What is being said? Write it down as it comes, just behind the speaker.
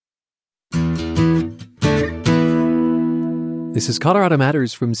This is Colorado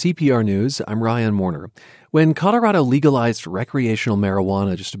Matters from CPR News. I'm Ryan Warner. When Colorado legalized recreational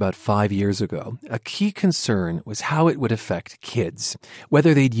marijuana just about 5 years ago, a key concern was how it would affect kids,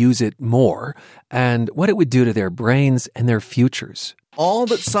 whether they'd use it more, and what it would do to their brains and their futures. All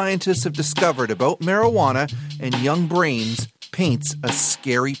that scientists have discovered about marijuana and young brains paints a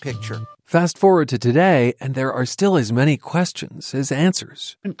scary picture. Fast forward to today, and there are still as many questions as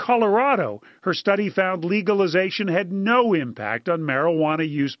answers. In Colorado, her study found legalization had no impact on marijuana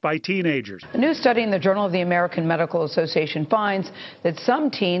use by teenagers. A new study in the Journal of the American Medical Association finds that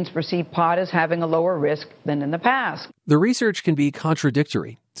some teens perceive pot as having a lower risk than in the past. The research can be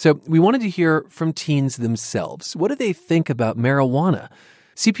contradictory, so we wanted to hear from teens themselves. What do they think about marijuana?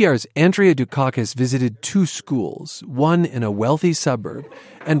 CPR's Andrea Dukakis visited 2 schools, one in a wealthy suburb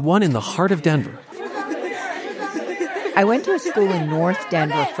and one in the heart of Denver. I went to a school in North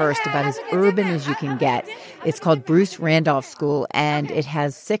Denver first, about as urban as you can get. It's called Bruce Randolph School, and it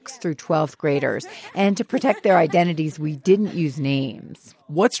has 6th through 12th graders. And to protect their identities, we didn't use names.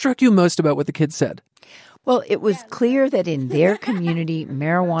 What struck you most about what the kids said? Well, it was clear that in their community,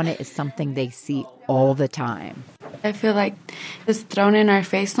 marijuana is something they see all the time. I feel like it's thrown in our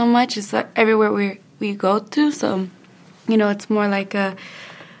face so much. It's like everywhere we go to. So, it's more like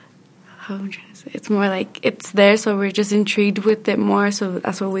it's more like it's there, so we're just intrigued with it more. So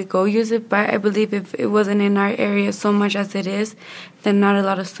that's why we go use it. But I believe if it wasn't in our area so much as it is, then not a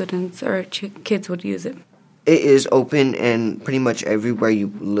lot of students or kids would use it. It is open, and pretty much everywhere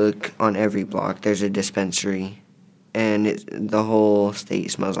you look on every block, there's a dispensary, and the whole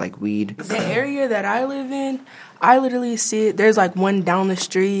state smells like weed. The area that I live in, I literally see it. There's like one down the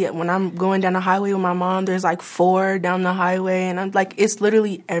street. When I'm going down the highway with my mom, there's like 4 down the highway, and I'm like, it's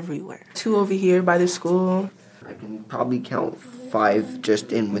literally everywhere. 2 over here by the school. I can probably count 5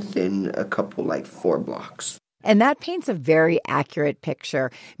 just within a couple, 4 blocks. And that paints a very accurate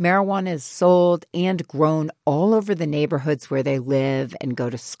picture. Marijuana is sold and grown all over the neighborhoods where they live and go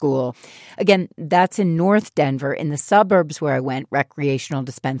to school. Again, that's in North Denver. In the suburbs where I went, recreational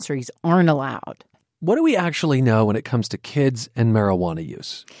dispensaries aren't allowed. What do we actually know when it comes to kids and marijuana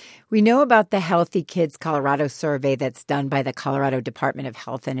use? We know about the Healthy Kids Colorado survey that's done by the Colorado Department of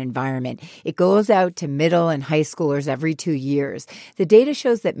Health and Environment. It goes out to middle and high schoolers every 2 years. The data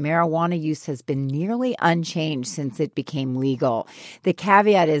shows that marijuana use has been nearly unchanged since it became legal. The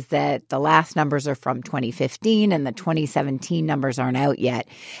caveat is that the last numbers are from 2015 and the 2017 numbers aren't out yet.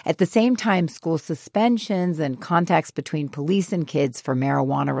 At the same time, school suspensions and contacts between police and kids for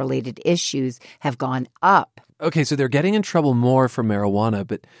marijuana-related issues have gone up. Okay, so they're getting in trouble more for marijuana,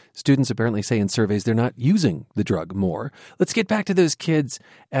 but students apparently say in surveys they're not using the drug more. Let's get back to those kids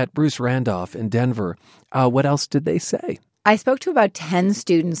at Bruce Randolph in Denver. What else did they say? I spoke to about 10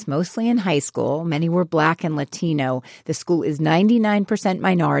 students, mostly in high school. Many were Black and Latino. The school is 99%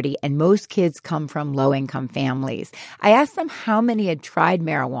 minority, and most kids come from low-income families. I asked them how many had tried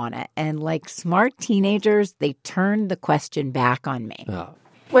marijuana, and like smart teenagers, they turned the question back on me. Oh.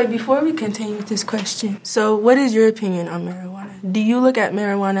 Wait, before we continue with this question, so what is your opinion on marijuana? Do you look at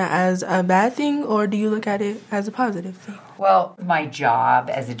marijuana as a bad thing, or do you look at it as a positive thing? Well, my job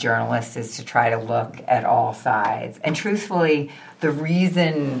as a journalist is to try to look at all sides. And truthfully, the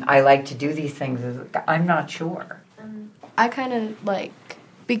reason I like to do these things is I'm not sure. I kind of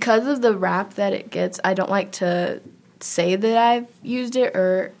because of the rap that it gets, I don't like to say that I've used it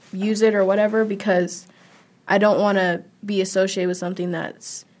or use it or whatever, because I don't want to be associated with something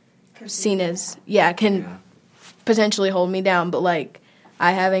that's seen as, can potentially hold me down. But,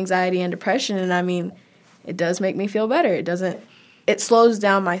 I have anxiety and depression, and, it does make me feel better. It slows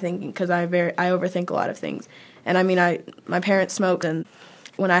down my thinking because I overthink a lot of things. And, my parents smoked, and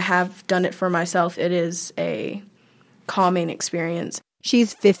when I have done it for myself, it is a calming experience.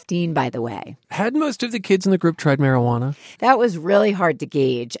 She's 15, by the way. Had most of the kids in the group tried marijuana? That was really hard to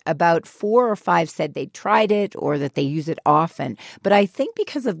gauge. About 4 or 5 said they tried it or that they use it often. But I think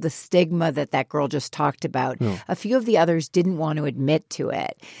because of the stigma that girl just talked about, a few of the others didn't want to admit to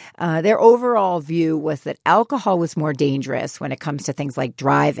it. Their overall view was that alcohol was more dangerous when it comes to things like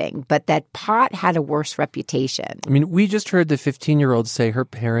driving, but that pot had a worse reputation. We just heard the 15-year-old say her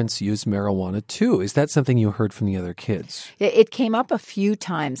parents use marijuana too. Is that something you heard from the other kids? It came up a few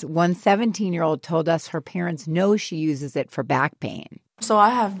times. One 17-year-old told us her parents know she uses it for back pain. So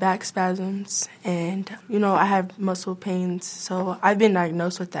I have back spasms and, I have muscle pains. So I've been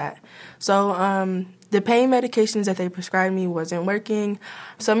diagnosed with that. So the pain medications that they prescribed me wasn't working.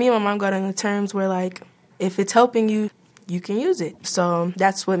 So me and my mom got on the terms where, if it's helping you, you can use it. So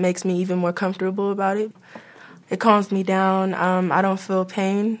that's what makes me even more comfortable about it. It calms me down. I don't feel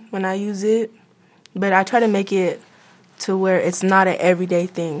pain when I use it. But I try to make it to where it's not an everyday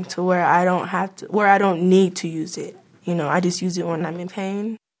thing, to where I don't need to use it. I just use it when I'm in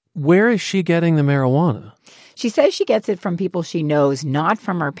pain. Where is she getting the marijuana? She says she gets it from people she knows, not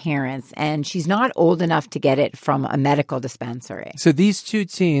from her parents, and she's not old enough to get it from a medical dispensary. So these two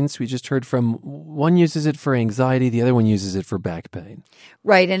teens we just heard from, one uses it for anxiety, the other one uses it for back pain.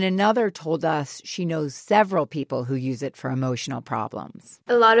 Right, and another told us she knows several people who use it for emotional problems.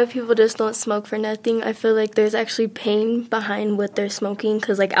 A lot of people just don't smoke for nothing. I feel like there's actually pain behind what they're smoking,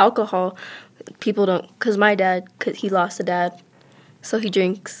 because like alcohol, people don't, because my dad, he lost a dad, so he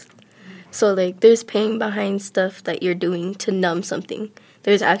drinks. So, there's pain behind stuff that you're doing to numb something.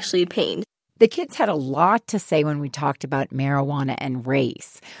 There's actually pain. The kids had a lot to say when we talked about marijuana and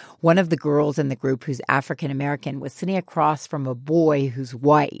race. One of the girls in the group who's African-American was sitting across from a boy who's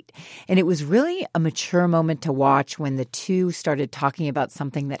white. And it was really a mature moment to watch when the two started talking about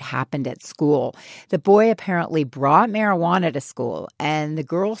something that happened at school. The boy apparently brought marijuana to school, and the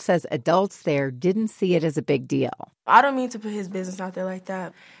girl says adults there didn't see it as a big deal. I don't mean to put his business out there like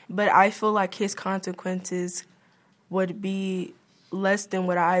that, but I feel like his consequences would be less than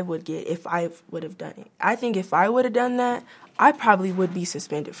what I would get if I would have done it. I think if I would have done that, I probably would be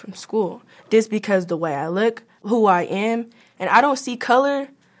suspended from school just because the way I look, who I am, and I don't see color,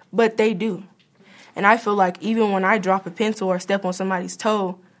 but they do. And I feel like even when I drop a pencil or step on somebody's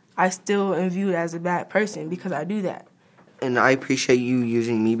toe, I still am viewed as a bad person because I do that. And I appreciate you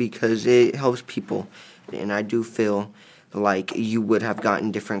using me because it helps people. And I do feel like you would have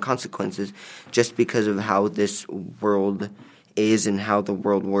gotten different consequences just because of how this world is and how the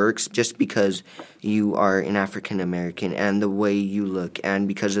world works, just because you are an African American and the way you look and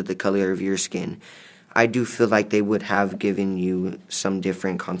because of the color of your skin. I do feel like they would have given you some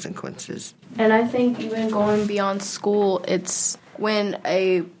different consequences. And I think even going beyond school, it's when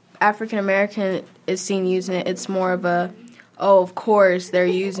a African American is seen using it, it's more of a, oh, of course they're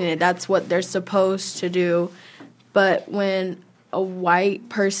using it. That's what they're supposed to do. But when a white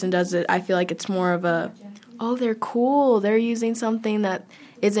person does it, I feel like it's more of a, oh, they're cool. They're using something that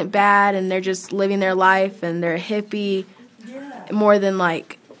isn't bad, and they're just living their life, and they're a hippie, more than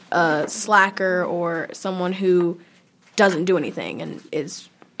like a slacker or someone who doesn't do anything and is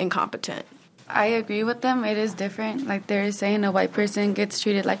incompetent. I agree with them. It is different. Like they're saying a white person gets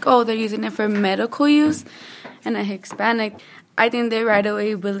treated like, oh, they're using it for medical use, and a Hispanic, I think they right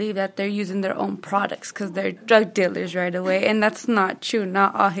away believe that they're using their own products because they're drug dealers right away, and that's not true.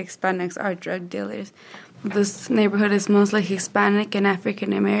 Not all Hispanics are drug dealers. This neighborhood is mostly Hispanic and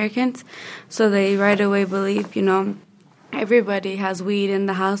African Americans, so they right away believe, everybody has weed in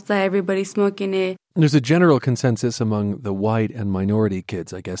the house, that everybody's smoking it. There's a general consensus among the white and minority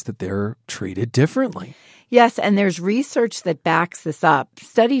kids, I guess, that they're treated differently. Yes, and there's research that backs this up.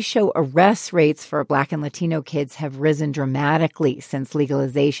 Studies show arrest rates for Black and Latino kids have risen dramatically since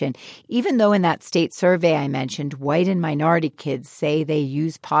legalization, even though in that state survey I mentioned, white and minority kids say they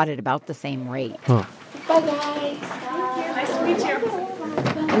use pot at about the same rate. Huh. Bye, guys. Nice to meet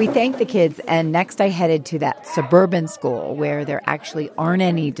you. We thanked the kids, and next I headed to that suburban school where there actually aren't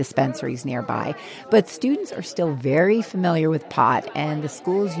any dispensaries nearby. But students are still very familiar with pot, and the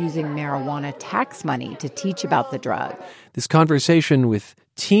school's using marijuana tax money to teach about the drug. This conversation with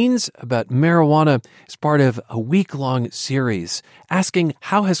teens about marijuana is part of a week-long series asking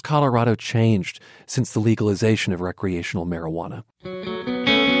how has Colorado changed since the legalization of recreational marijuana.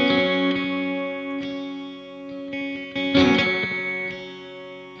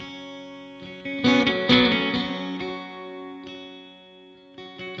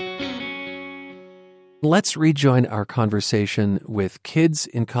 Let's rejoin our conversation with kids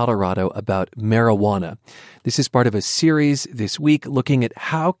in Colorado about marijuana. This is part of a series this week looking at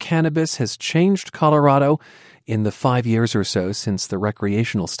how cannabis has changed Colorado in the 5 years or so since the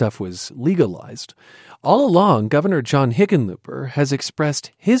recreational stuff was legalized. All along, Governor John Hickenlooper has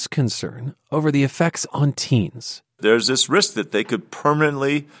expressed his concern over the effects on teens. There's this risk that they could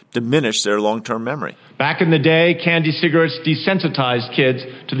permanently diminish their long-term memory. Back in the day, candy cigarettes desensitized kids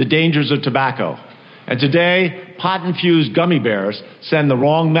to the dangers of tobacco. And today, pot-infused gummy bears send the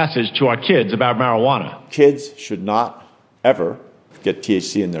wrong message to our kids about marijuana. Kids should not ever get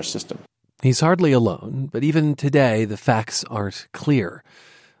THC in their system. He's hardly alone, but even today, the facts aren't clear.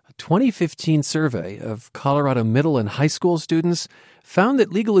 A 2015 survey of Colorado middle and high school students found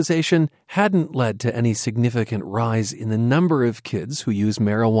that legalization hadn't led to any significant rise in the number of kids who use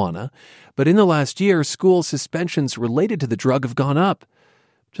marijuana, but in the last year, school suspensions related to the drug have gone up.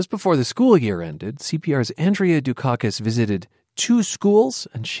 Just before the school year ended, CPR's Andrea Dukakis visited 2 schools,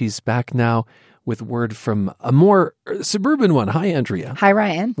 and she's back now with word from a more suburban one. Hi, Andrea. Hi,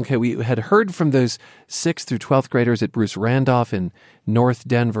 Ryan. Okay, we had heard from those 6th through 12th graders at Bruce Randolph in North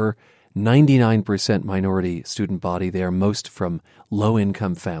Denver. 99% minority student body there, most from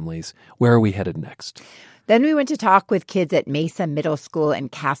low-income families. Where are we headed next? Then we went to talk with kids at Mesa Middle School in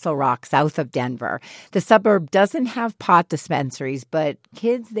Castle Rock, south of Denver. The suburb doesn't have pot dispensaries, but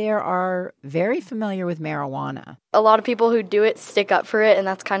kids there are very familiar with marijuana. A lot of people who do it stick up for it, and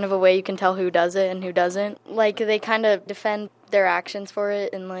that's kind of a way you can tell who does it and who doesn't. Like, they kind of defend their actions for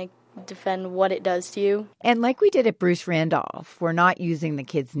it and, like, defend what it does to you. And like we did at Bruce Randolph, we're not using the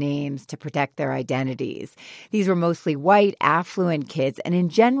kids' names to protect their identities. These were mostly white, affluent kids, and in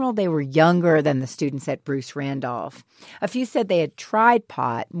general, they were younger than the students at Bruce Randolph. A few said they had tried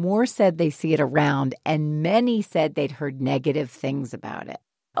pot, more said they see it around, and many said they'd heard negative things about it.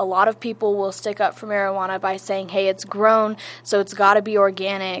 A lot of people will stick up for marijuana by saying, hey, it's grown, so it's got to be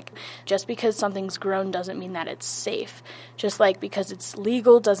organic. Just because something's grown doesn't mean that it's safe. Just like because it's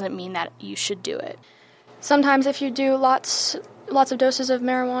legal doesn't mean that you should do it. Sometimes if you do lots of doses of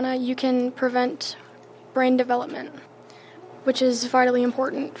marijuana, you can prevent brain development, which is vitally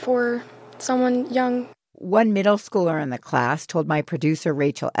important for someone young. One middle schooler in the class told my producer,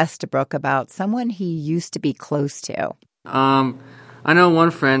 Rachel Estabrook, about someone he used to be close to. I know one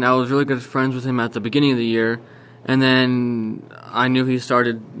friend, I was really good friends with him at the beginning of the year, and then I knew he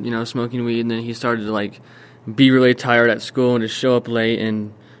started, smoking weed, and then he started to, be really tired at school and just show up late,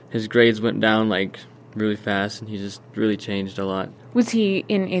 and his grades went down, really fast, and he just really changed a lot. Was he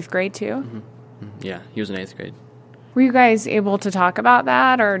in 8th grade, too? Mm-hmm. Yeah, he was in 8th grade. Were you guys able to talk about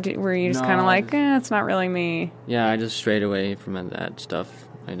that, or were you just kind of like, it's not really me? Yeah, I just strayed away from that stuff.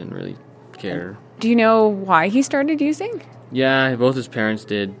 I didn't really care. Do you know why he started using? Yeah, both his parents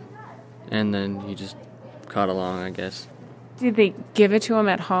did, and then he just caught along, I guess. Did they give it to him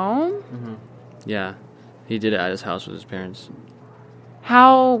at home? Mm-hmm. Yeah, he did it at his house with his parents.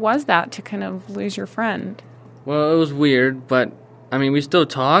 How was that to kind of lose your friend? Well, it was weird, but, we still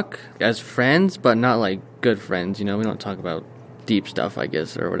talk as friends, but not good friends, we don't talk about deep stuff, I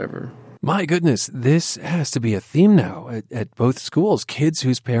guess, or whatever. My goodness, this has to be a theme now at both schools. Kids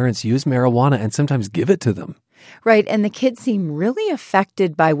whose parents use marijuana and sometimes give it to them. Right, and the kids seem really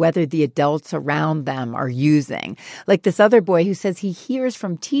affected by whether the adults around them are using. Like this other boy who says he hears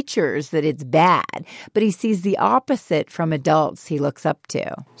from teachers that it's bad, but he sees the opposite from adults he looks up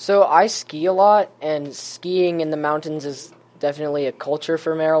to. So I ski a lot, and skiing in the mountains is definitely a culture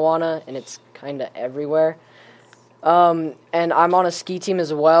for marijuana, and it's kind of everywhere. And I'm on a ski team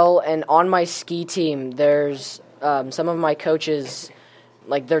as well, and on my ski team, there's some of my coaches,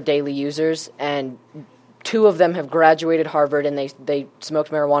 they're daily users, and 2 of them have graduated Harvard, and they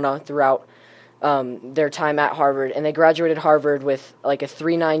smoked marijuana throughout their time at Harvard, and they graduated Harvard with a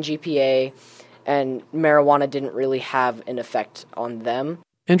 3.9 GPA, and marijuana didn't really have an effect on them.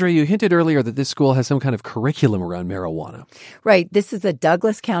 Andrea, you hinted earlier that this school has some kind of curriculum around marijuana. Right. This is a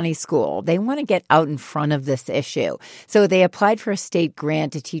Douglas County school. They want to get out in front of this issue. So they applied for a state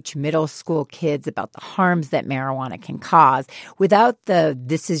grant to teach middle school kids about the harms that marijuana can cause without the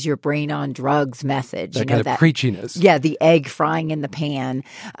 "this is your brain on drugs" message. That kind of preachiness. Yeah, the egg frying in the pan.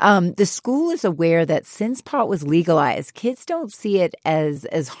 The school is aware that since pot was legalized, kids don't see it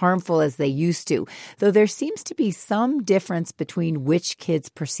as harmful as they used to, though there seems to be some difference between which kids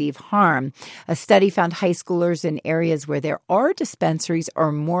perceive harm. A study found high schoolers in areas where there are dispensaries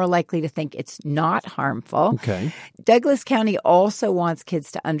are more likely to think it's not harmful. Okay. Douglas County also wants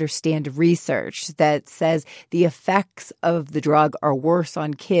kids to understand research that says the effects of the drug are worse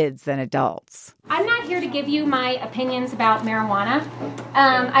on kids than adults. I'm not here to give you my opinions about marijuana.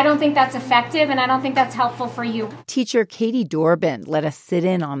 I don't think that's effective, and I don't think that's helpful for you. Teacher Katie Dorbin let us sit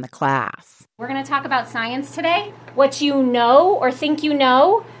in on the class. We're going to talk about science today, what you know or think you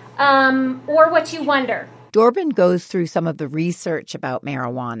know, or what you wonder. Dorbin goes through some of the research about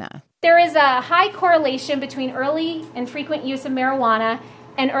marijuana. There is a high correlation between early and frequent use of marijuana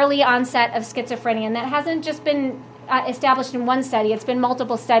and early onset of schizophrenia, and that hasn't just been established in one study. It's been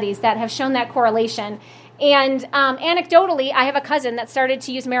multiple studies that have shown that correlation. And anecdotally, I have a cousin that started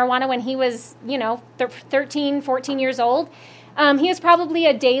to use marijuana when he was, 13, 14 years old. He was probably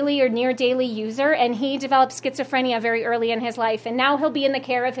a daily or near daily user, and he developed schizophrenia very early in his life. And now he'll be in the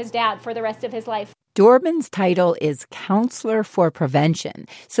care of his dad for the rest of his life. Dorbin's title is Counselor for Prevention,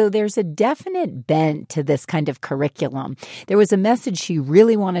 so there's a definite bent to this kind of curriculum. There was a message she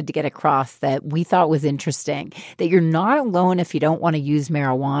really wanted to get across that we thought was interesting, that you're not alone if you don't want to use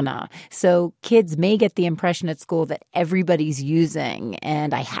marijuana. So kids may get the impression at school that everybody's using,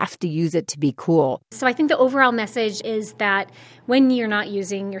 and I have to use it to be cool. So I think the overall message is that when you're not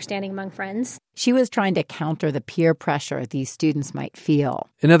using, you're standing among friends. She was trying to counter the peer pressure these students might feel.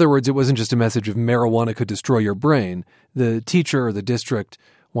 In other words, it wasn't just a message of marijuana could destroy your brain. The teacher or the district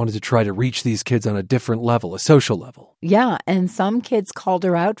wanted to try to reach these kids on a different level, a social level. Yeah, and some kids called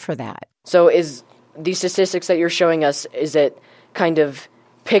her out for that. So is these statistics that you're showing us, is it kind of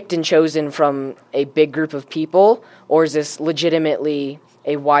picked and chosen from a big group of people, or is this legitimately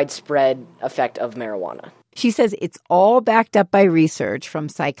a widespread effect of marijuana? She says it's all backed up by research from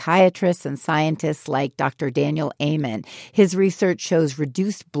psychiatrists and scientists like Dr. Daniel Amen. His research shows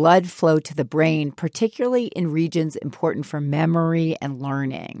reduced blood flow to the brain, particularly in regions important for memory and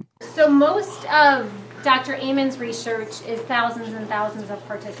learning. So most of Dr. Amen's research is thousands and thousands of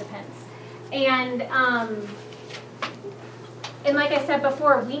participants. And like I said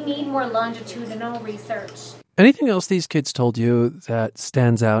before, we need more longitudinal research. Anything else these kids told you that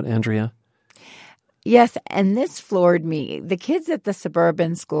stands out, Andrea? Yes, and this floored me. The kids at the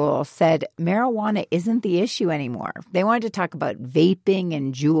suburban school said marijuana isn't the issue anymore. They wanted to talk about vaping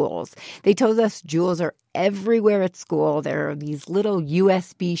and Juuls. They told us Juuls are everywhere at school. There are these little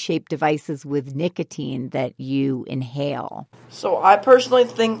USB-shaped devices with nicotine that you inhale. So I personally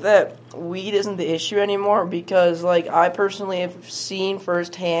think that weed isn't the issue anymore because, I personally have seen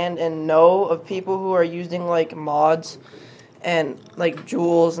firsthand and know of people who are using, mods and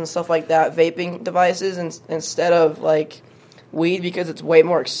Juuls and stuff like that, vaping devices instead of weed because it's way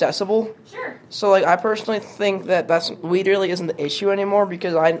more accessible. Sure. So I personally think that weed really isn't the issue anymore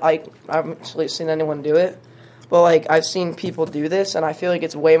because I haven't really seen anyone do it. But I've seen people do this and I feel like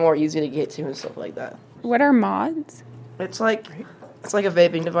it's way more easy to get to and stuff like that. What are mods? It's like a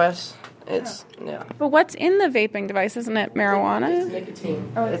vaping device. It's yeah. But what's in the vaping device? Isn't it marijuana? It's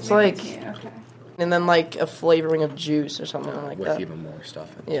nicotine. Oh, it's nicotine. Okay. And then a flavoring of juice or something like that. With even more stuff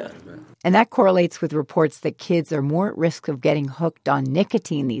in Yeah. And that correlates with reports that kids are more at risk of getting hooked on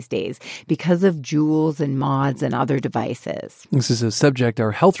nicotine these days because of Juuls and mods and other devices. This is a subject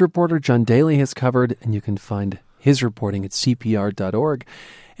our health reporter John Daly has covered, and you can find his reporting at cpr.org.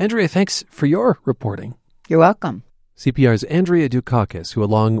 Andrea, thanks for your reporting. You're welcome. CPR's Andrea Dukakis, who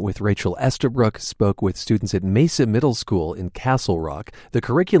along with Rachel Estabrook spoke with students at Mesa Middle School in Castle Rock. The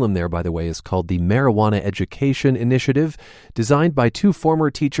curriculum there, by the way, is called the Marijuana Education Initiative, designed by two former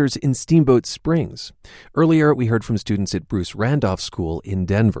teachers in Steamboat Springs. Earlier, we heard from students at Bruce Randolph School in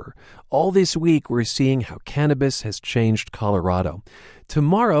Denver. All this week, we're seeing how cannabis has changed Colorado.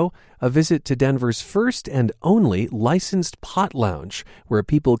 Tomorrow, a visit to Denver's first and only licensed pot lounge, where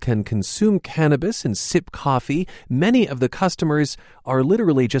people can consume cannabis and sip coffee. Many of the customers are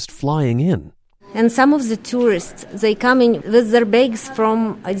literally just flying in. And some of the tourists, they come in with their bags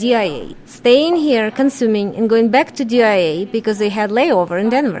from DIA, staying here, consuming, and going back to DIA because they had layover in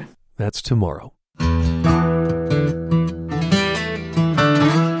Denver. That's tomorrow.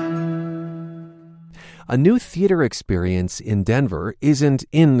 A new theater experience in Denver isn't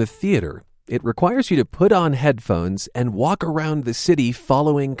in the theater. It requires you to put on headphones and walk around the city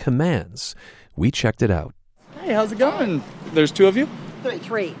following commands. We checked it out. Hey, how's it going? There's two of you?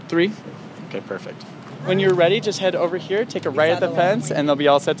 Three. Three? Okay, perfect. When you're ready, just head over here, take a right at the fence, and they'll be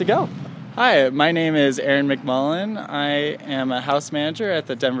all set to go. Hi, my name is Aaron McMullen. I am a house manager at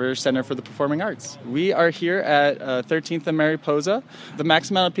the Denver Center for the Performing Arts. We are here at 13th and Mariposa. The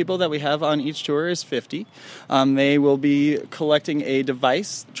maximum amount of people that we have on each tour is 50. They will be collecting a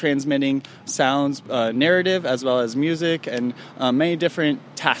device transmitting sounds, narrative, as well as music, and many different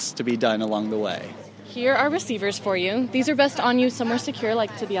tasks to be done along the way. Here are receivers for you. These are best on you somewhere secure,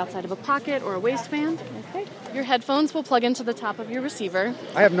 like to the outside of a pocket or a waistband. Okay. Your headphones will plug into the top of your receiver.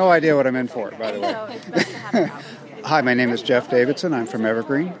 I have no idea what I'm in for, by the way. So it's best to have it out. Hi, my name is Jeff Davidson. I'm from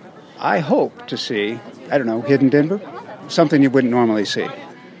Evergreen. I hope to see, Hidden Denver, something you wouldn't normally see.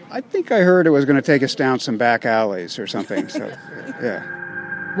 I think I heard it was going to take us down some back alleys or something, so,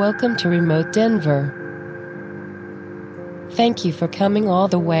 yeah. Welcome to remote Denver. Thank you for coming all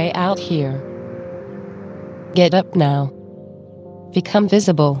the way out here. Get up now. Become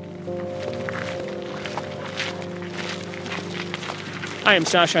visible. Hi, I'm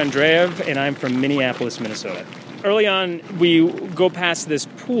Sasha Andreev, and I'm from Minneapolis, Minnesota. Early on, we go past this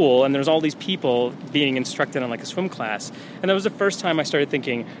pool, and there's all these people being instructed on a swim class. And that was the first time I started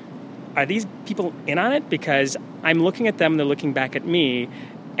thinking, are these people in on it? Because I'm looking at them, and they're looking back at me,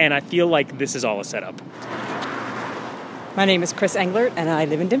 and I feel like this is all a setup. My name is Chris Englert, and I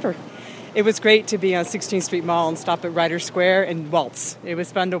live in Denver. It was great to be on 16th Street Mall and stop at Ryder Square and waltz. It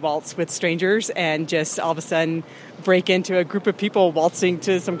was fun to waltz with strangers and just all of a sudden break into a group of people waltzing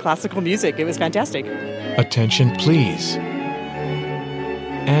to some classical music. It was fantastic. Attention, please.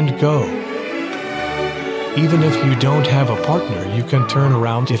 And go. Even if you don't have a partner, you can turn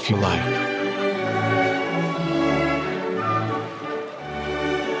around if you like.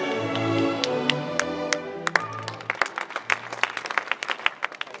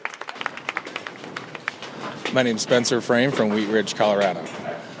 My name's Spencer Frame from Wheat Ridge, Colorado.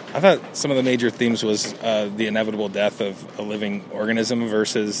 I thought some of the major themes was the inevitable death of a living organism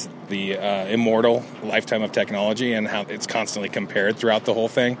versus the immortal lifetime of technology and how it's constantly compared throughout the whole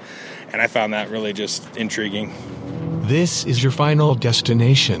thing. And I found that really just intriguing. This is your final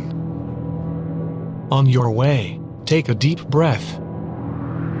destination. On your way, take a deep breath.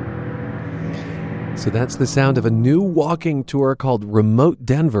 So that's the sound of a new walking tour called Remote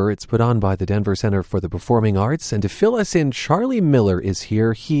Denver. It's put on by the Denver Center for the Performing Arts. And to fill us in, Charlie Miller is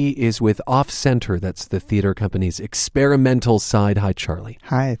here. He is with Off Center. That's the theater company's experimental side. Hi, Charlie.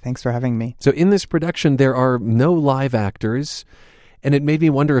 Hi, thanks for having me. So in this production, there are no live actors, and it made me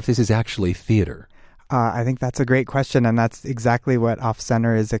wonder if this is actually theater. I think that's a great question, and that's exactly what Off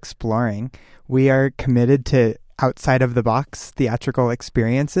Center is exploring. We are committed to outside-of-the-box theatrical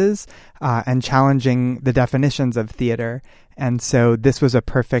experiences and challenging the definitions of theater. And so this was a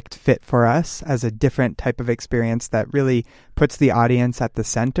perfect fit for us as a different type of experience that really puts the audience at the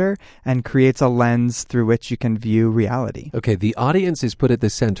center and creates a lens through which you can view reality. Okay, the audience is put at the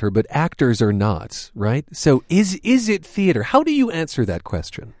center, but actors are not, right? So is it theater? How do you answer that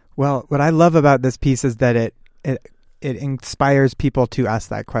question? Well, what I love about this piece is that it inspires people to ask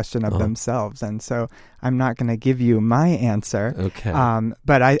that question of themselves. And so I'm not going to give you my answer. Okay.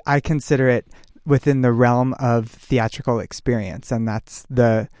 But I consider it within the realm of theatrical experience. And that's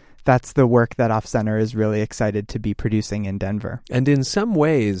the work that Off Center is really excited to be producing in Denver. And in some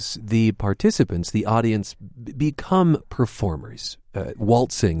ways, the participants, the audience, become performers,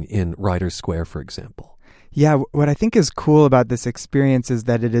 waltzing in Ryder Square, for example. Yeah, what I think is cool about this experience is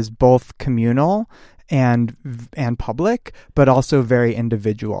that it is both communal and public, but also very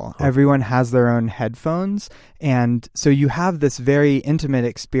individual. Everyone has their own headphones, and so you have this very intimate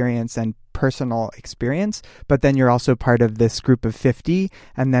experience and personal experience, but then you're also part of this group of 50,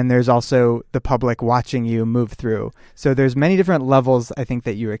 and then there's also the public watching you move through. So there's many different levels, I think,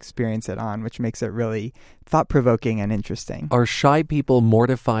 that you experience it on, which makes it really thought-provoking and interesting. Are shy people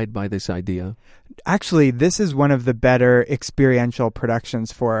mortified by this idea? Actually, this is one of the better experiential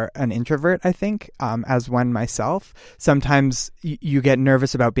productions for an introvert, I think, as one myself. Sometimes you get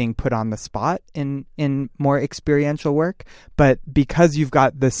nervous about being put on the spot in more experiential work, but because you've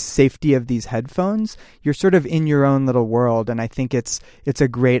got the safety of these headphones, you're sort of in your own little world, and I think it's a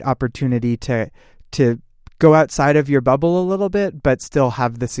great opportunity to go outside of your bubble a little bit, but still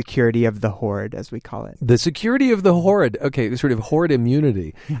have the security of the horde, as we call it. The security of the horde. Okay, sort of horde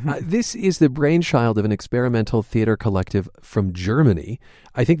immunity. This is the brainchild of an experimental theater collective from Germany.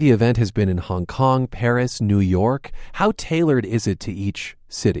 I think the event has been in Hong Kong, Paris, New York. How tailored is it to each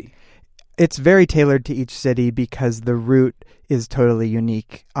city? It's very tailored to each city because the route is totally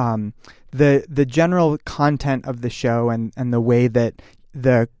unique. The general content of the show and the way that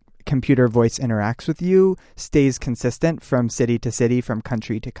the computer voice interacts with you stays consistent from city to city, from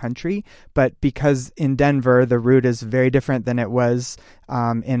country to country. But because in Denver, the route is very different than it was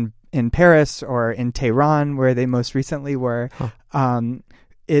in Paris or in Tehran, where they most recently were,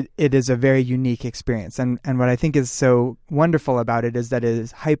 it is a very unique experience. And what I think is so wonderful about it is that it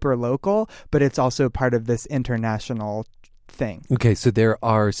is hyper-local, but it's also part of this international thing. Okay, so there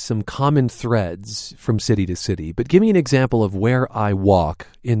are some common threads from city to city, but give me an example of where I walk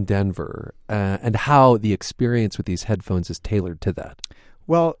in Denver and how the experience with these headphones is tailored to that.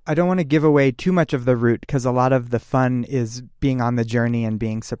 Well, I don't want to give away too much of the route because a lot of the fun is being on the journey and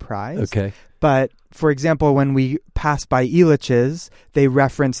being surprised. Okay. But, for example, when we pass by Elitch's, they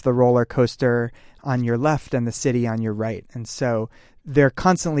reference the roller coaster on your left and the city on your right. And so they're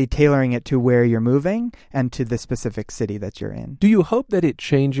constantly tailoring it to where you're moving and to the specific city that you're in. Do you hope that it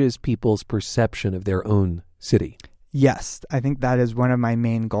changes people's perception of their own city? Yes, I think that is one of my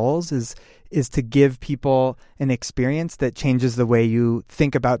main goals is to give people an experience that changes the way you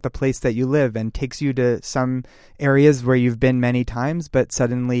think about the place that you live and takes you to some areas where you've been many times, but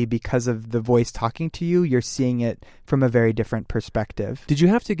suddenly because of the voice talking to you, you're seeing it from a very different perspective. Did you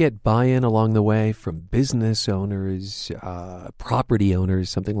have to get buy-in along the way from business owners, property owners,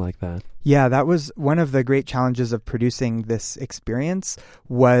 something like that? Yeah, that was one of the great challenges of producing this experience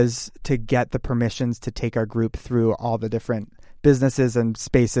was to get the permissions to take our group through all the different businesses and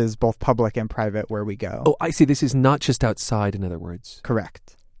spaces, both public and private, where we go. Oh, I see. This is not just outside, in other words.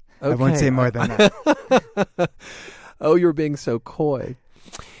 Correct. Okay. I won't say more than that. Oh, you're being so coy.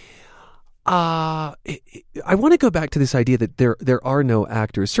 I want to go back to this idea that there are no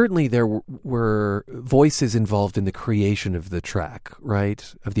actors. Certainly there were voices involved in the creation of the track,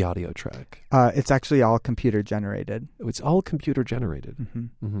 right? Of the audio track. It's actually all computer generated. Oh, it's all computer generated.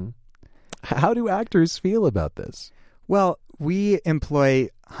 Mm-hmm. Mm-hmm. How do actors feel about this? Well, we employ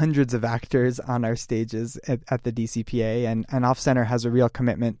hundreds of actors on our stages at the DCPA, and Off Center has a real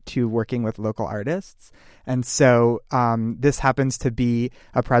commitment to working with local artists. And so this happens to be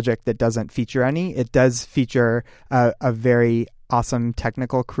a project that doesn't feature any. It does feature a very awesome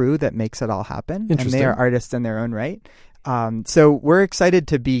technical crew that makes it all happen. And they are artists in their own right. So we're excited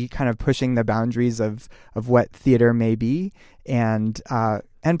to be kind of pushing the boundaries of what theater may be and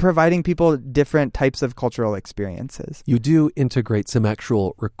providing people different types of cultural experiences. You do integrate some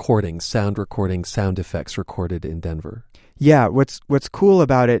actual recordings, sound effects recorded in Denver. Yeah, what's cool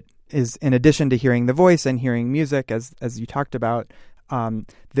about it is, in addition to hearing the voice and hearing music, as you talked about,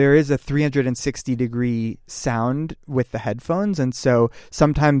 there is a 360-degree sound with the headphones, and so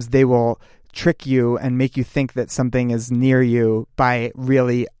sometimes they will trick you and make you think that something is near you by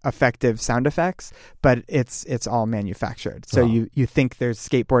really effective sound effects, but it's all manufactured. So you think there's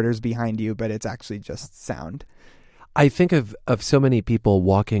skateboarders behind you, but it's actually just sound. I think of so many people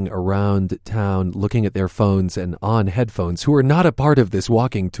walking around town looking at their phones and on headphones who are not a part of this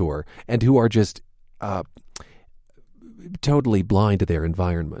walking tour and who are just totally blind to their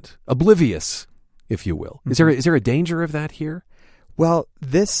environment, oblivious, if you will. Mm-hmm. Is there a danger of that here? Well,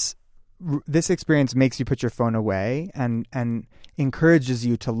 this experience makes you put your phone away and encourages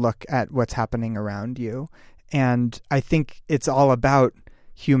you to look at what's happening around you. And I think it's all about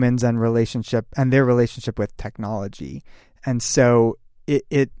humans and their relationship with technology. And so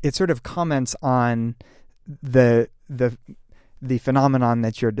it sort of comments on the phenomenon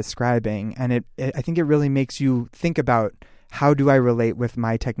that you're describing. And I think it really makes you think about, how do I relate with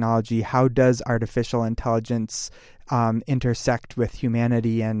my technology? How does artificial intelligence intersect with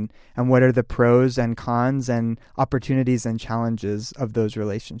humanity, and what are the pros and cons and opportunities and challenges of those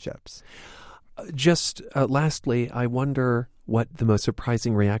relationships? Just lastly, I wonder what the most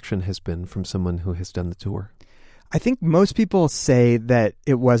surprising reaction has been from someone who has done the tour. I think most people say that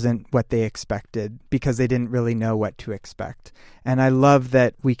it wasn't what they expected because they didn't really know what to expect. And I love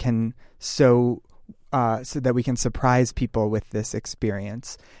that we can so that we can surprise people with this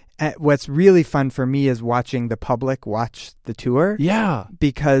experience. What's really fun for me is watching the public watch the tour. Yeah.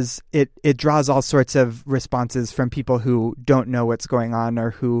 Because it draws all sorts of responses from people who don't know what's going on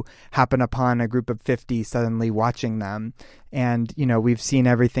or who happen upon a group of 50 suddenly watching them. And, we've seen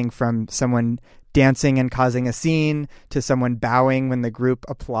everything from someone dancing and causing a scene to someone bowing when the group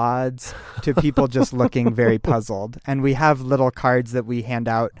applauds to people just looking very puzzled. And we have little cards that we hand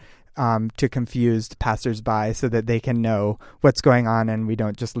out to confused passersby so that they can know what's going on and we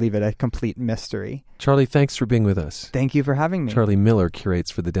don't just leave it a complete mystery. Charlie, thanks for being with us. Thank you for having me. Charlie Miller curates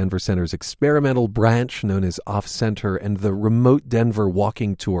for the Denver Center's experimental branch known as Off Center, and the Remote Denver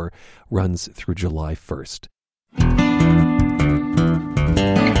Walking Tour runs through July 1st.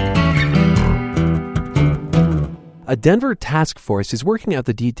 A Denver task force is working out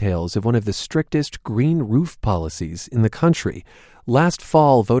the details of one of the strictest green roof policies in the country. Last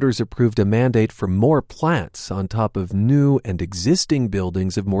fall, voters approved a mandate for more plants on top of new and existing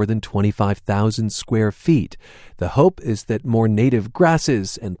buildings of more than 25,000 square feet. The hope is that more native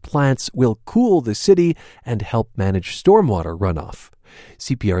grasses and plants will cool the city and help manage stormwater runoff.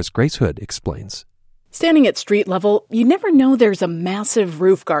 CPR's Grace Hood explains. Standing at street level, you never know there's a massive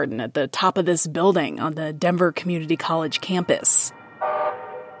roof garden at the top of this building on the Denver Community College campus.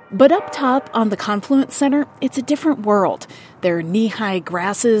 But up top on the Confluence Center, it's a different world. There are knee-high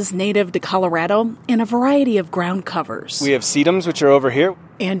grasses native to Colorado and a variety of ground covers. We have sedums, which are over here.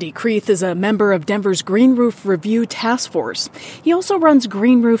 Andy Creeth is a member of Denver's Green Roof Review Task Force. He also runs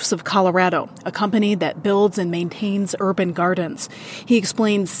Green Roofs of Colorado, a company that builds and maintains urban gardens. He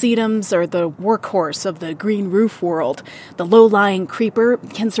explains sedums are the workhorse of the green roof world. The low-lying creeper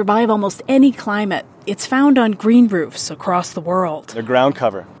can survive almost any climate. It's found on green roofs across the world. They're ground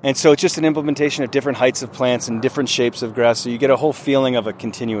cover. And so it's just an implementation of different heights of plants and different shapes of grass, so you get a whole feeling of a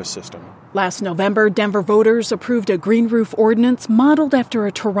continuous system. Last November, Denver voters approved a green roof ordinance modeled after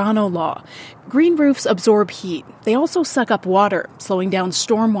a Toronto law. Green roofs absorb heat. They also suck up water, slowing down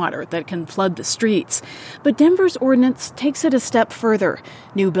stormwater that can flood the streets. But Denver's ordinance takes it a step further.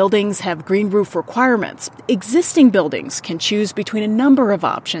 New buildings have green roof requirements. Existing buildings can choose between a number of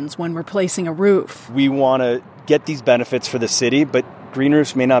options when replacing a roof. We want to get these benefits for the city, but green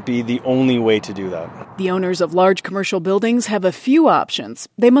roofs may not be the only way to do that. The owners of large commercial buildings have a few options.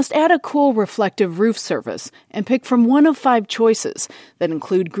 They must add a cool reflective roof surface and pick from one of 5 choices that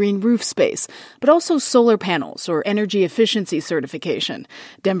include green roof space, but also solar panels or energy efficiency certification.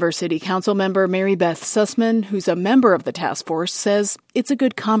 Denver City Council member Mary Beth Sussman, who's a member of the task force, says it's a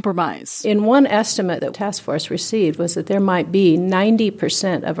good compromise. In one estimate that the task force received was that there might be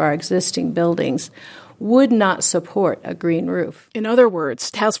 90% of our existing buildings would not support a green roof. In other words,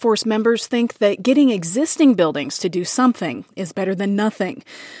 task force members think that getting existing buildings to do something is better than nothing.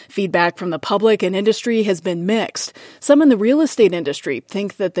 Feedback from the public and industry has been mixed. Some in the real estate industry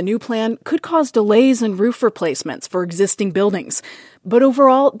think that the new plan could cause delays in roof replacements for existing buildings. But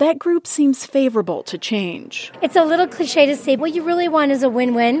overall, that group seems favorable to change. It's a little cliche to say what you really want is a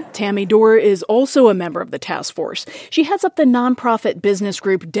win-win. Tammy Dorr is also a member of the task force. She heads up the nonprofit business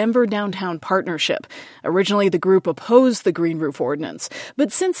group Denver Downtown Partnership. Originally, the group opposed the green roof ordinance.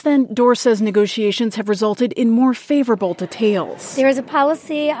 But since then, Dorr says negotiations have resulted in more favorable details. There is a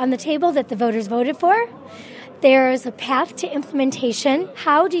policy on the table that the voters voted for. There is a path to implementation.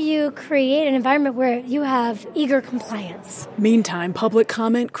 How do you create an environment where you have eager compliance? Meantime, public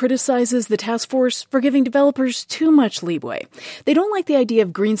comment criticizes the task force for giving developers too much leeway. They don't like the idea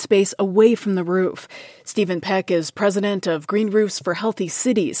of green space away from the roof. Stephen Peck is president of Green Roofs for Healthy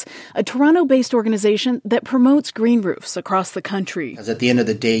Cities, a Toronto-based organization that promotes green roofs across the country. Because at the end of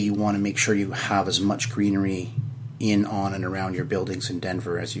the day, you want to make sure you have as much greenery in, on, and around your buildings in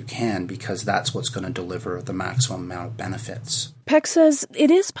Denver as you can, because that's what's going to deliver the maximum amount of benefits. Peck says it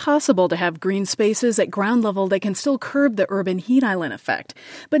is possible to have green spaces at ground level that can still curb the urban heat island effect.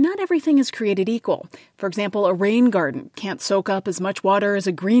 But not everything is created equal. For example, a rain garden can't soak up as much water as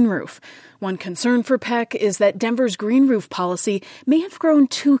a green roof. One concern for Peck is that Denver's green roof policy may have grown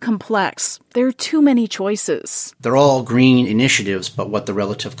too complex. There are too many choices. They're all green initiatives, but what the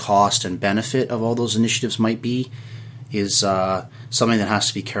relative cost and benefit of all those initiatives might be is something that has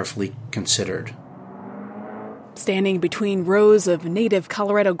to be carefully considered. Standing between rows of native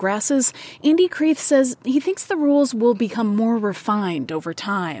Colorado grasses, Andy Kreith says he thinks the rules will become more refined over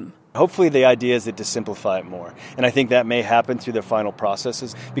time. Hopefully the idea is to simplify it more. And I think that may happen through the final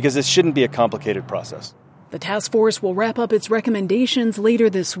processes, because this shouldn't be a complicated process. The task force will wrap up its recommendations later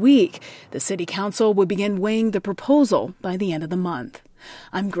this week. The city council will begin weighing the proposal by the end of the month.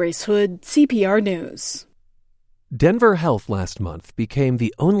 I'm Grace Hood, CPR News. Denver Health last month became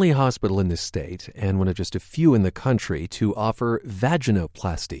the only hospital in the state, and one of just a few in the country, to offer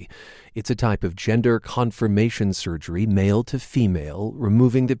vaginoplasty. It's a type of gender confirmation surgery, male to female,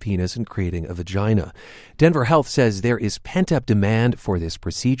 removing the penis and creating a vagina. Denver Health says there is pent-up demand for this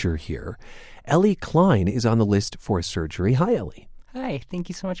procedure here. Ellie Klein is on the list for surgery. Hi, Ellie. Hi, thank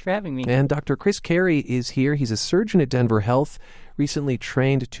you so much for having me. And Dr. Chris Carey is here. He's a surgeon at Denver Health, recently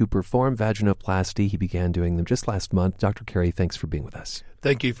trained to perform vaginoplasty. He began doing them just last month. Dr. Carey, thanks for being with us.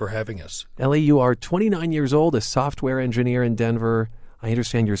 Thank you for having us. Ellie, you are 29 years old, a software engineer in Denver. I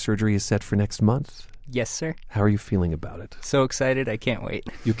understand your surgery is set for next month. Yes, sir. How are you feeling about it? So excited, I can't wait.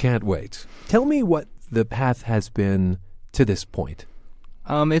 You can't wait. Tell me what the path has been to this point.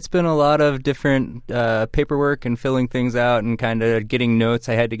 It's been a lot of different paperwork and filling things out and kind of getting notes.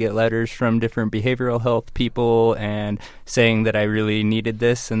 I had to get letters from different behavioral health people and saying that I really needed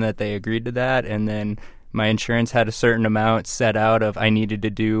this and that they agreed to that. And then my insurance had a certain amount set out of I needed to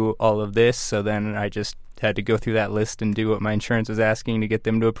do all of this. So then I just had to go through that list and do what my insurance was asking to get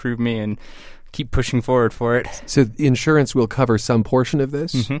them to approve me and keep pushing forward for it. So insurance will cover some portion of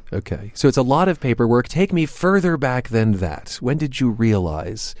this? Mm-hmm. Okay. So it's a lot of paperwork. Take me further back than that. When did you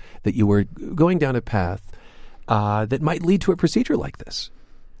realize that you were going down a path that might lead to a procedure like this?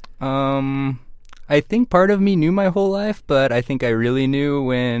 I think part of me knew my whole life, but I think I really knew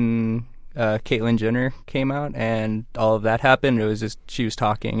when Caitlyn Jenner came out and all of that happened. It was just, she was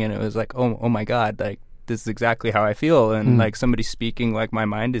talking and it was like, oh my God, like, this is exactly how I feel, and like somebody speaking like my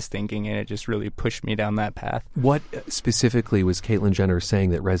mind is thinking, and it just really pushed me down that path. What specifically was Caitlyn Jenner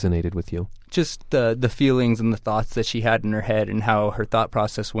saying that resonated with you? Just the feelings and the thoughts that she had in her head and how her thought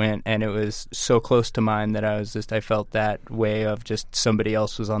process went, and it was so close to mine that I felt that way of just somebody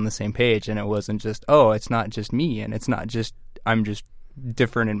else was on the same page, and it wasn't just, oh, it's not just me, and it's not just, I'm just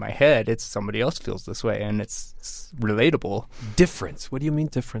different in my head, it's somebody else feels this way, and it's relatable. Different? What do you mean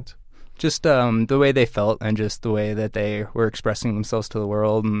different? Just the way they felt and just the way that they were expressing themselves to the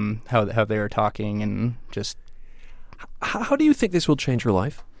world and how they were talking and just... How do you think this will change your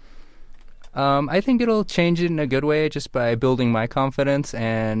life? I think it'll change it in a good way just by building my confidence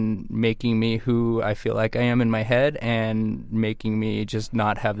and making me who I feel like I am in my head and making me just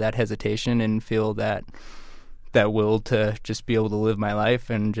not have that hesitation and feel that that will to just be able to live my life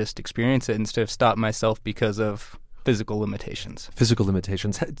and just experience it instead of stop myself because of physical limitations. Physical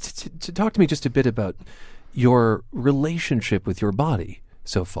limitations. To talk to me just a bit about your relationship with your body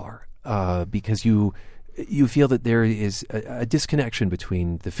so far, because you feel that there is a disconnection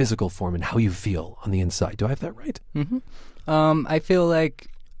between the physical form and how you feel on the inside. Do I have that right? Mm-hmm. I feel like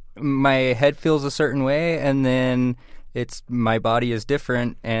my head feels a certain way, and then my body is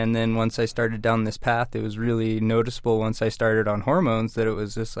different. And then once I started down this path, it was really noticeable once I started on hormones that it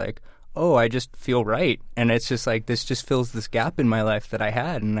was just like, oh, I just feel right. And it's just like, this just fills this gap in my life that I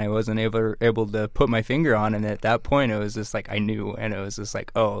had, and I wasn't able to put my finger on. And at that point, it was just like I knew, and it was just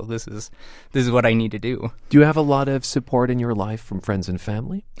like, oh, this is what I need to do. Do you have a lot of support in your life from friends and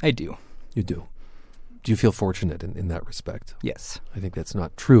family? I do. You do. Do you feel fortunate in that respect? Yes. I think that's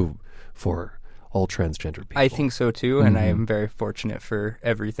not true for all transgender people. I think so too, and I am very fortunate for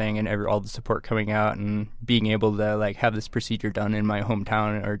everything and all the support coming out, and being able to like have this procedure done in my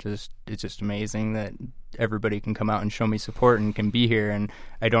hometown it's just amazing that everybody can come out and show me support and can be here, and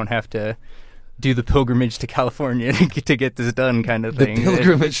I don't have to do the pilgrimage to California to get this done kind of thing. The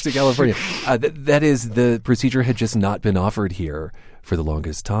pilgrimage to California. That is, the procedure had just not been offered here for the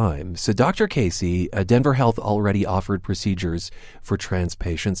longest time. So Dr. Casey, Denver Health already offered procedures for trans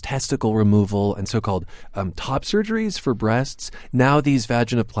patients, testicle removal and so-called top surgeries for breasts, now these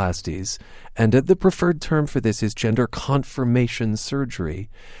vaginoplasties. And the preferred term for this is gender confirmation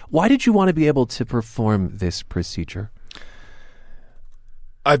surgery. Why did you want to be able to perform this procedure?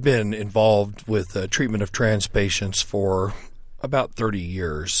 I've been involved with the treatment of trans patients for about 30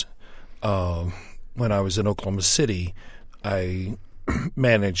 years. When I was in Oklahoma City, I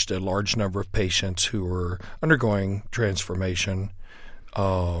managed a large number of patients who were undergoing transformation.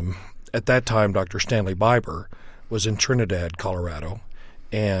 At that time, Dr. Stanley Biber was in Trinidad, Colorado,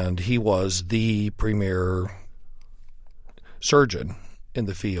 and he was the premier surgeon in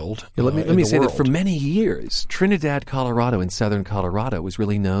the field. Yeah, let me say that for many years, Trinidad, Colorado, in southern Colorado was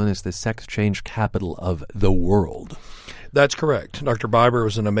really known as the sex change capital of the world. That's correct. Dr. Biber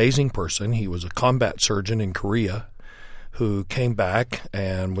was an amazing person. He was a combat surgeon in Korea who came back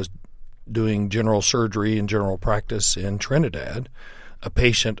and was doing general surgery and general practice in Trinidad. A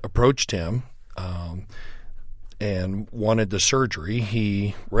patient approached him and wanted the surgery.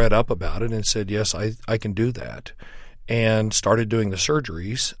 He read up about it and said, yes, I can do that, and started doing the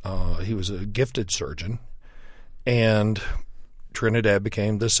surgeries. He was a gifted surgeon, and Trinidad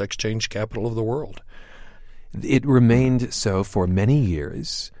became the sex change capital of the world. It remained so for many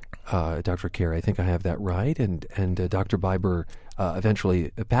years. Dr. Carey, I think I have that right. And Dr. Biber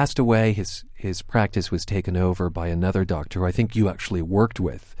eventually passed away. His practice was taken over by another doctor who I think you actually worked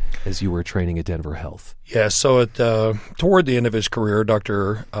with as you were training at Denver Health. Yes. So toward the end of his career,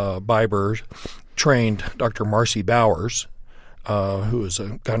 Dr. Biber trained Dr. Marcy Bowers, who is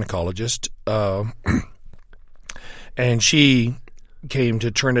a gynecologist, and she came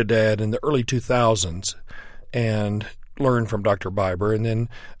to Trinidad in the early 2000s and learned from Dr. Biber. And then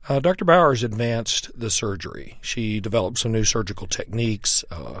Dr. Bowers advanced the surgery. She developed some new surgical techniques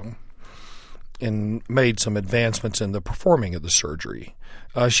and made some advancements in the performing of the surgery.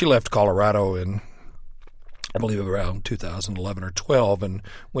 She left Colorado in, I believe, around 2011 or 12 and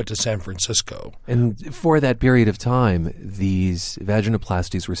went to San Francisco. And for that period of time, these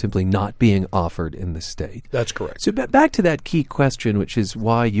vaginoplasties were simply not being offered in the state. That's correct. So back to that key question, which is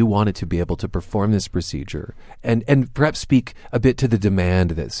why you wanted to be able to perform this procedure, and perhaps speak a bit to the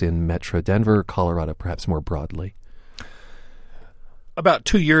demand that's in Metro Denver, Colorado, perhaps more broadly. About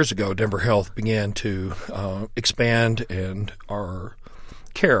 2 years ago, Denver Health began to expand and our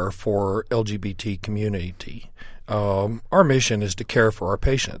care for LGBT community. Our mission is to care for our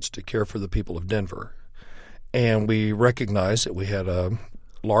patients, to care for the people of Denver. And we recognize that we had a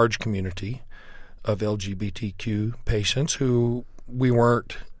large community of LGBTQ patients who we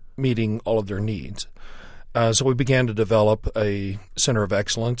weren't meeting all of their needs. So we began to develop a center of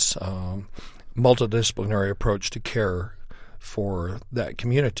excellence, multidisciplinary approach to care for that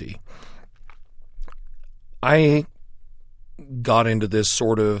community. I got into this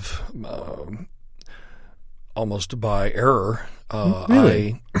sort of almost by error.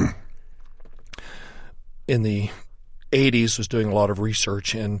 Really? I, in the 80s, was doing a lot of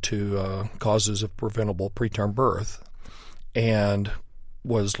research into causes of preventable preterm birth and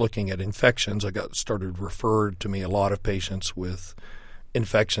was looking at infections. I got started referred to me a lot of patients with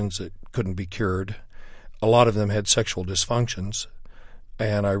infections that couldn't be cured. A lot of them had sexual dysfunctions.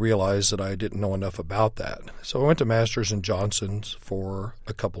 And I realized that I didn't know enough about that. So I went to Masters and Johnson's for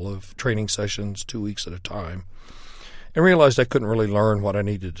a couple of training sessions, 2 weeks at a time, and realized I couldn't really learn what I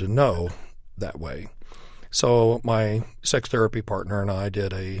needed to know that way. So my sex therapy partner and I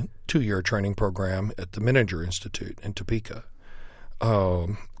did a 2-year training program at the Menninger Institute in Topeka.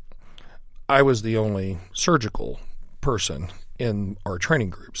 I was the only surgical person in our training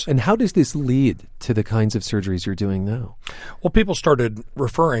groups. And how does this lead to the kinds of surgeries you're doing now? Well, people started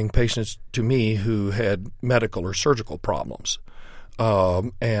referring patients to me who had medical or surgical problems.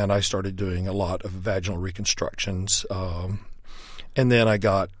 And I started doing a lot of vaginal reconstructions. And then I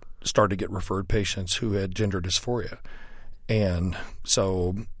started to get referred patients who had gender dysphoria. And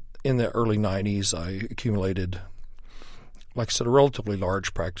so in the early 90s, I accumulated, like I said, a relatively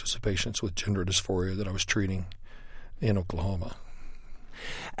large practice of patients with gender dysphoria that I was treating in Oklahoma.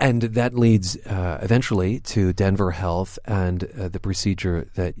 And that leads eventually to Denver Health and the procedure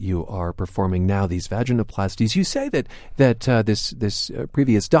that you are performing now, these vaginoplasties. You say that this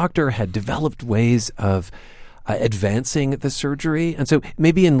previous doctor had developed ways of advancing the surgery. And so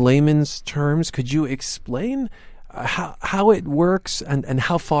maybe in layman's terms, could you explain how it works and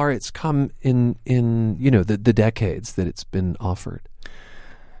how far it's come in the decades that it's been offered?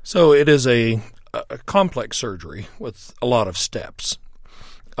 So it is a complex surgery with a lot of steps.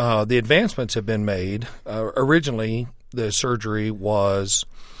 The advancements have been made. Originally, the surgery was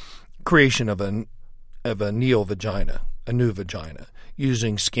creation of a neovagina, a new vagina,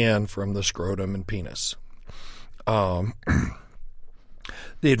 using skin from the scrotum and penis. The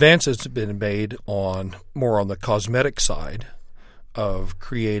advances have been made more on the cosmetic side of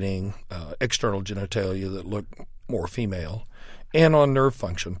creating external genitalia that look more female, and on nerve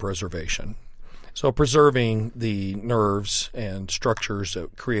function preservation. So preserving the nerves and structures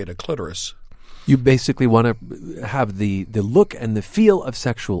that create a clitoris. You basically want to have the look and the feel of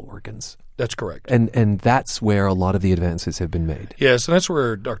sexual organs. That's correct. And that's where a lot of the advances have been made. Yes, and that's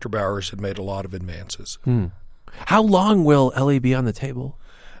where Dr. Bowers had made a lot of advances. How long will Ellie be on the table?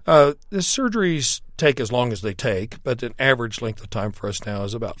 The surgeries take as long as they take, but an average length of time for us now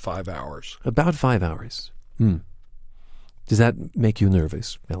is about 5 hours. About 5 hours. Does that make you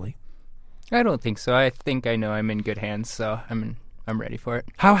nervous, Ellie? I don't think so. I think I know I'm in good hands, so I'm ready for it.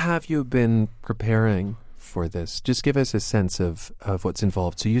 How have you been preparing for this? Just give us a sense of what's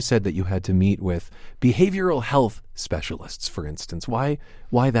involved. So you said that you had to meet with behavioral health specialists, for instance. Why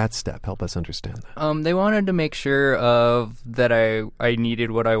that step? Help us understand that. They wanted to make sure that I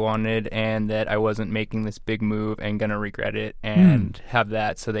needed what I wanted and that I wasn't making this big move and going to regret it and have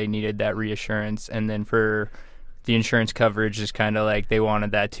that. So they needed that reassurance. And then for the insurance coverage is kind of like they wanted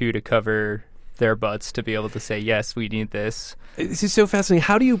that too, to cover their butts to be able to say, yes, we need this. This is so fascinating.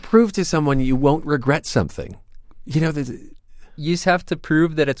 How do you prove to someone you won't regret something? You just have to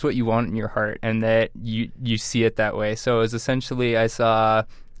prove that it's what you want in your heart and that you see it that way. So it was essentially I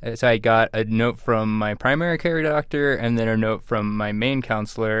got a note from my primary care doctor and then a note from my main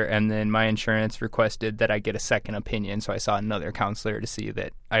counselor, and then my insurance requested that I get a second opinion. So I saw another counselor to see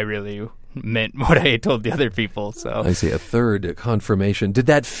that I really meant what I had told the other people. So I see, a third confirmation. Did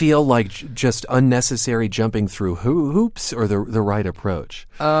that feel like just unnecessary jumping through hoops or the right approach?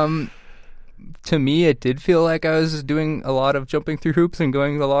 To me, it did feel like I was doing a lot of jumping through hoops and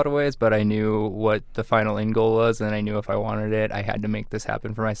going a lot of ways, but I knew what the final end goal was, and I knew if I wanted it, I had to make this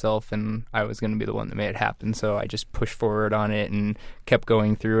happen for myself, and I was going to be the one that made it happen. So I just pushed forward on it and kept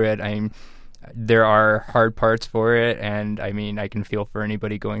going through it. There are hard parts for it, and I can feel for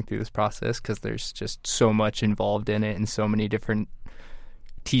anybody going through this process because there's just so much involved in it and so many different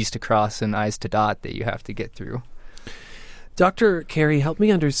T's to cross and I's to dot that you have to get through. Dr. Carey, help me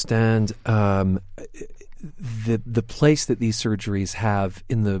understand the place that these surgeries have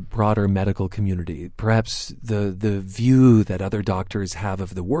in the broader medical community. Perhaps the view that other doctors have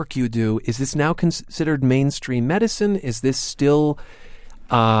of the work you do. Is this now considered mainstream medicine? Is this still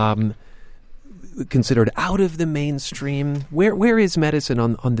considered out of the mainstream? Where is medicine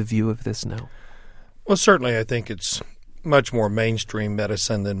on the view of this now? Well, certainly I think it's much more mainstream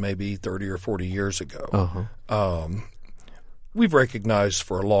medicine than maybe 30 or 40 years ago. We've recognized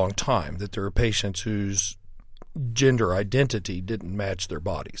for a long time that there are patients whose gender identity didn't match their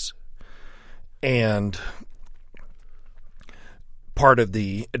bodies. And part of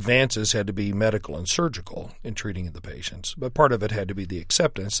the advances had to be medical and surgical in treating the patients, but part of it had to be the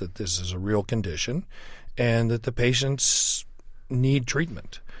acceptance that this is a real condition and that the patients need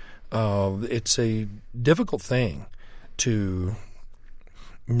treatment. It's a difficult thing to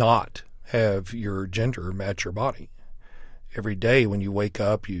not have your gender match your body. Every day when you wake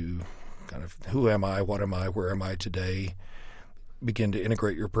up, you kind of, who am I, what am I, where am I today, begin to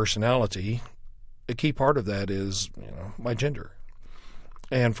integrate your personality. A key part of that is, my gender.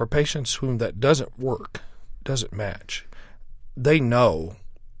 And for patients whom that doesn't work, doesn't match, they know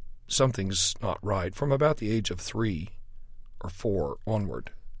something's not right from about the age of 3 or 4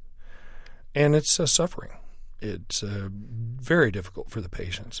 onward. And it's suffering. It's very difficult for the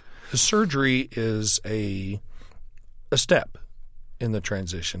patients. The surgery is a step in the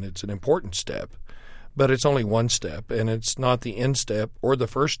transition. It's an important step, but it's only one step, and it's not the end step or the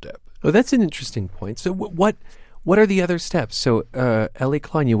first step. Oh, that's an interesting point. So what are the other steps? So, Ellie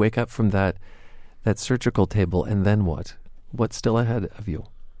Klein, you wake up from that surgical table, and then what? What's still ahead of you?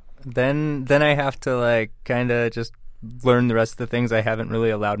 Then I have to kind of just learn the rest of the things I haven't really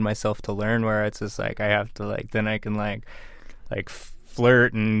allowed myself to learn, where it's just I have to then I can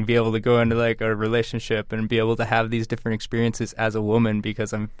flirt and be able to go into a relationship and be able to have these different experiences as a woman,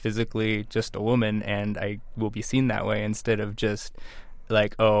 because I'm physically just a woman and I will be seen that way, instead of just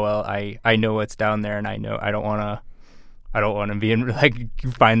I know what's down there, and I know I don't want to be in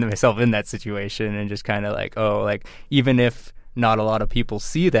find myself in that situation, and just kind of even if not a lot of people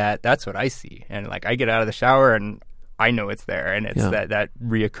see that, that's what I see. And I get out of the shower and I know it's there, and it's that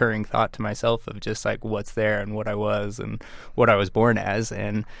reoccurring thought to myself of just what's there and what I was and what I was born as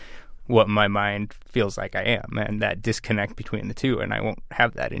and what my mind feels like I am, and that disconnect between the two, and I won't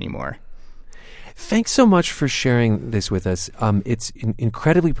have that anymore. Thanks so much for sharing this with us. It's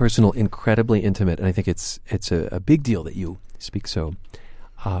incredibly personal, incredibly intimate, and I think it's a big deal that you speak so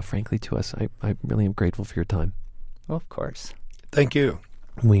frankly to us. I really am grateful for your time. Well, of course. Thank you.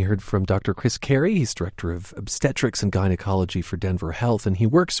 We heard from Dr. Chris Carey. He's Director of Obstetrics and Gynecology for Denver Health, and he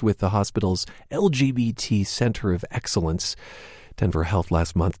works with the hospital's LGBT Center of Excellence. Denver Health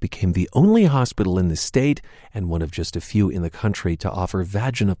last month became the only hospital in the state and one of just a few in the country to offer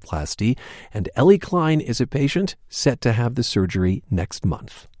vaginoplasty, and Ellie Klein is a patient set to have the surgery next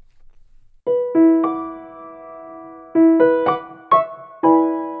month.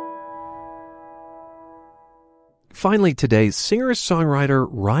 Finally today, singer-songwriter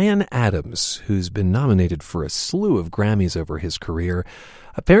Ryan Adams, who's been nominated for a slew of Grammys over his career,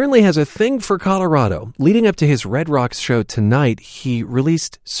 apparently has a thing for Colorado. Leading up to his Red Rocks show tonight, he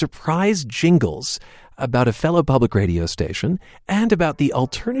released surprise jingles about a fellow public radio station and about the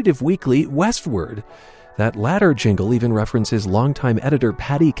alternative weekly Westward. That latter jingle even references longtime editor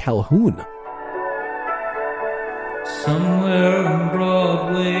Patty Calhoun. Somewhere on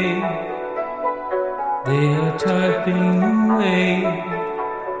Broadway, they are typing away,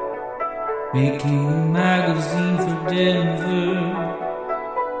 making a magazine for Denver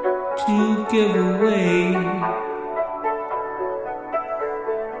to give away.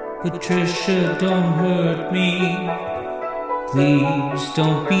 Patricia, don't hurt me, please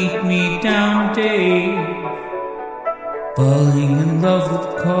don't beat me down, Dave. Falling in love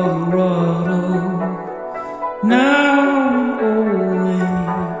with Colorado, now and always,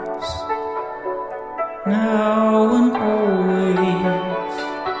 now and always.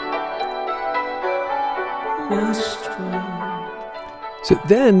 So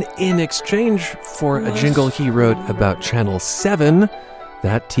then, in exchange for a jingle he wrote about Channel 7,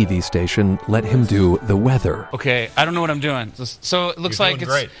 that TV station let him do the weather. Okay, I don't know what I'm doing. So it looks like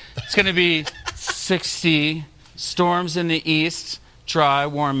it's going to be 60, storms in the east, dry,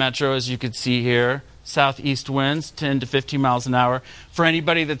 warm metro, as you can see here. Southeast winds, 10 to 15 miles an hour. For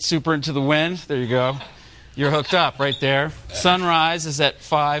anybody that's super into the wind, there you go. You're hooked up right there. Sunrise is at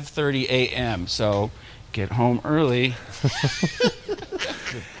 5:30 a.m., so get home early.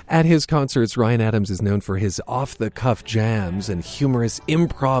 At his concerts, Ryan Adams is known for his off-the-cuff jams and humorous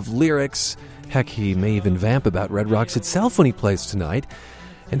improv lyrics. Heck, he may even vamp about Red Rocks itself when he plays tonight.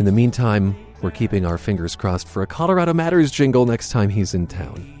 And in the meantime, we're keeping our fingers crossed for a Colorado Matters jingle next time he's in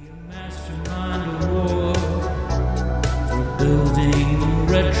town.